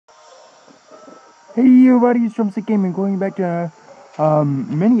Hey everybody, it's Drumstick Gaming, going back to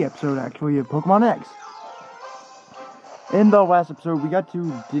mini episode actually of Pokemon X. In the last episode, we got to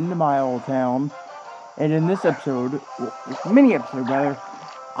Dindamile Town, and in this episode, well, this mini episode rather,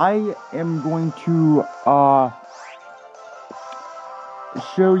 I am going to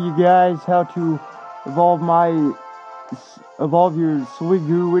show you guys how to evolve your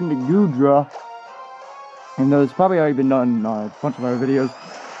Sliggoo into GOODRA. And though it's probably already been done in a bunch of other videos.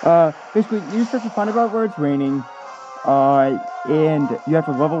 Basically, you just have to find out where it's raining, and you have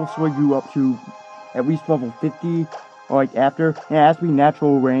to level Sliggoo up to at least level 50, or like after, and it has to be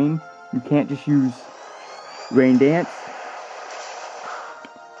natural rain. You can't just use rain dance,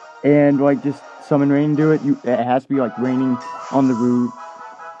 and like just summon rain and do it. It has to be like raining on the route,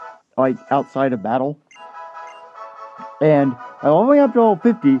 like outside of battle. And leveling up to level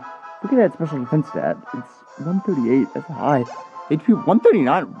 50, look at that special defense stat, it's 138, that's high. HP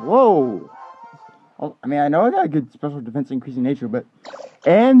 139, whoa! I mean, I know I got a good special defense increasing nature, but...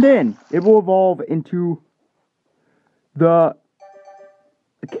 And then, it will evolve into the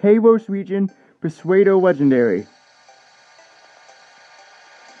Kalos region pseudo-legendary.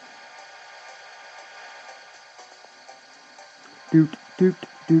 Doot, doot,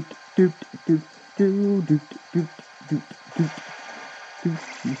 doot, doot, doot, doot, doot, doot, doot, doot, doot.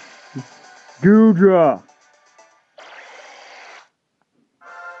 GOODRA!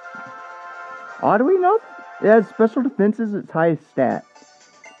 Oddly enough, it has special defense as its highest stat.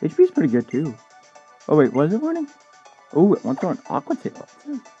 HP is pretty good too. Oh wait, was it running? Oh, it wants on Aqua Tail.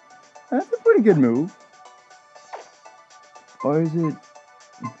 That's a pretty good move. Or is it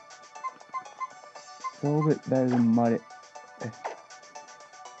a little bit better than Muddy? I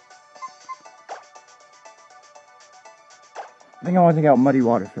think I want to take out Muddy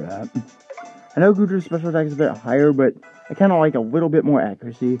Water for that. I know GOODRA's special attack is a bit higher, but I kind of like a little bit more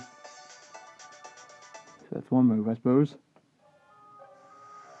accuracy. So that's one move, I suppose.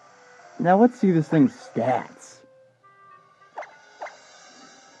 Now let's see this thing's stats.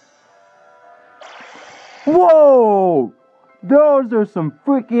 Whoa! Those are some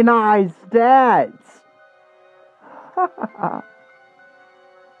freaking high stats!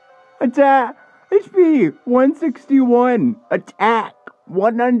 Attack! HP 161. Attack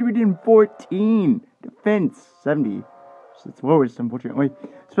 114. Defense 70. So it's lowest, unfortunately.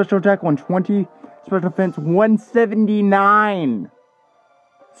 Special attack 120. Special defense 179.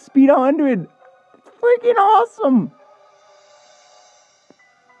 Speed 100. It's freaking awesome.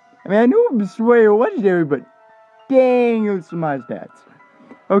 I mean, I knew it was legendary, but dang, it was some high stats.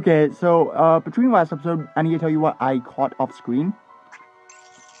 Okay, so between last episode, I need to tell you what I caught off screen.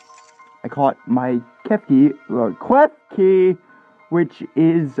 I caught my Klefki, which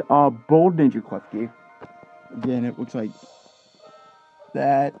is a bold nature Klefki. Again, it looks like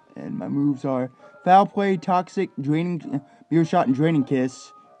that, and my moves are Foul Play, Toxic, Draining, Mirror Shot, and Draining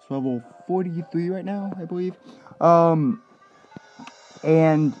Kiss. It's level 43 right now, I believe.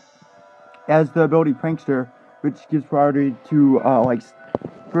 And as the ability Prankster, which gives priority to like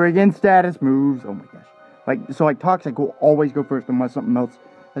friggin' status moves. Oh my gosh! Like Toxic will always go first unless something else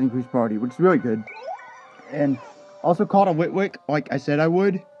has increased priority, which is really good. And also caught a Witwick, like I said I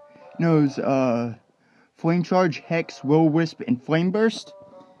would. It knows Flame Charge, Hex, Will-O-Wisp, and Flame Burst.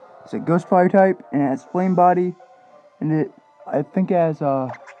 It's a Ghost Fire type, and it has Flame Body, and I think it has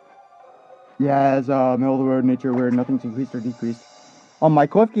middle of the road nature where nothing's increased or decreased. On my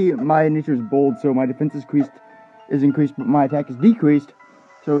Klefki, my nature is bold, so my defense is increased, but my attack is decreased.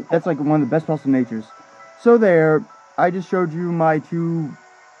 So that's like one of the best possible natures. So there, I just showed you my two.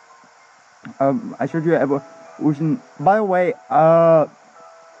 I showed you evolution. By the way,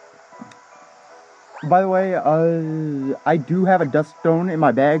 I do have a Dust Stone in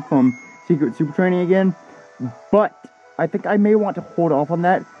my bag from Secret Super Training again, but I think I may want to hold off on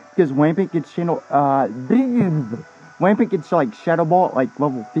that because Lampent gets like Shadow Ball at like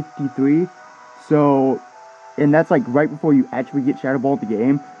level 53. So, and that's like right before you actually get Shadow Ball at the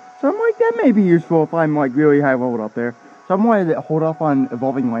game. So I'm like, that may be useful if I'm like really high leveled up there. So I'm going to hold off on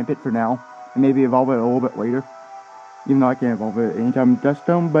evolving Lampent for now, and maybe evolve it a little bit later. Even though I can't evolve it anytime with Dust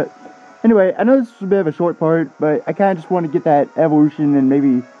Stone, but anyway, I know this is a bit of a short part, but I kind of just want to get that evolution and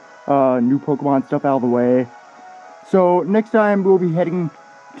maybe new Pokemon stuff out of the way. So next time we'll be heading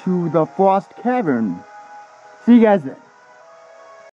to the Frost Cavern. See you guys then.